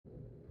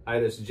Hi,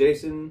 this is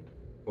Jason.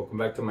 Welcome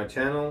back to my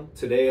channel.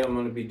 Today I'm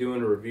going to be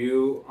doing a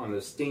review on the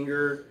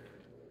Streamlight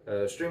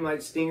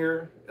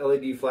Stinger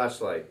LED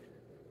flashlight.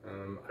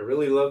 I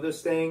really love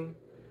this thing.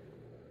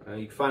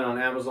 You can find it on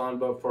Amazon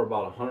for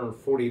about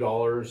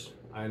 $140.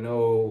 I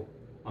know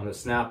on the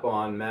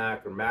Snap-on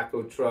Mac or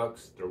Matco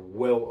trucks, they're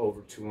well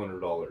over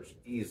 $200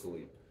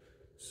 easily.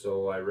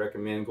 So I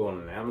recommend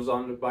going on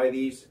Amazon to buy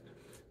these.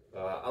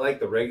 I like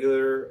the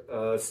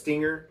regular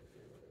Stinger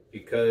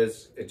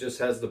because it just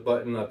has the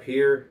button up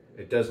here.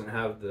 It doesn't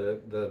have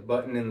the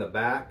button in the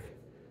back.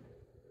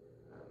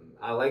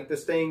 I like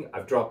this thing.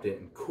 I've dropped it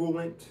in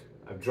coolant.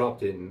 I've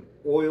dropped it in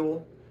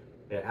oil.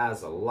 It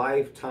has a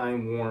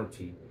lifetime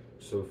warranty.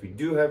 So if you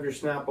do have your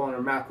Snap-on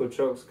or Matco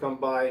trucks come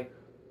by,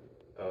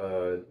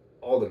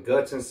 all the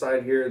guts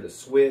inside here, the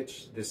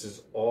switch, this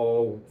is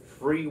all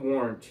free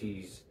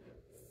warranties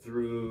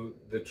through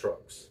the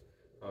trucks.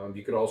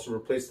 You could also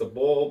replace the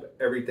bulb.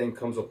 Everything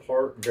comes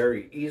apart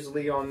very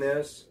easily on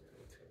this.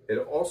 It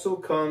also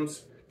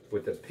comes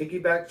with a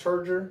piggyback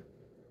charger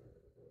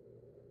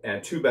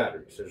and 2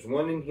 batteries. There's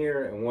one in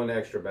here and 1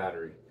 extra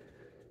battery.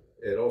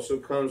 It also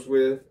comes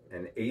with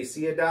an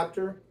AC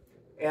adapter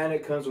and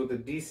it comes with a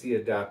DC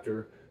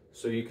adapter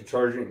so you can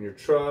charge it in your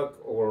truck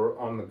or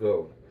on the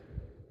go.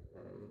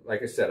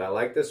 Like I said, I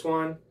like this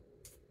one.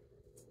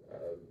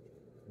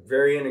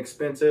 Very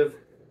inexpensive.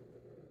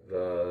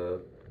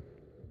 The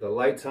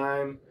light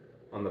time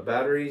on the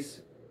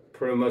batteries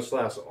pretty much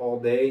lasts all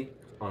day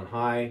on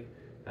high.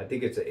 I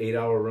think it's an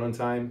 8-hour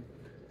runtime.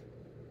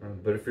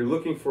 But if you're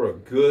looking for a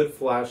good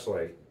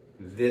flashlight,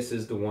 this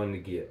is the one to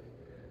get.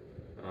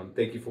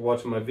 Thank you for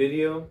watching my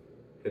video.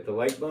 Hit the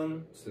like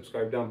button,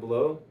 subscribe down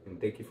below, and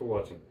thank you for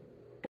watching.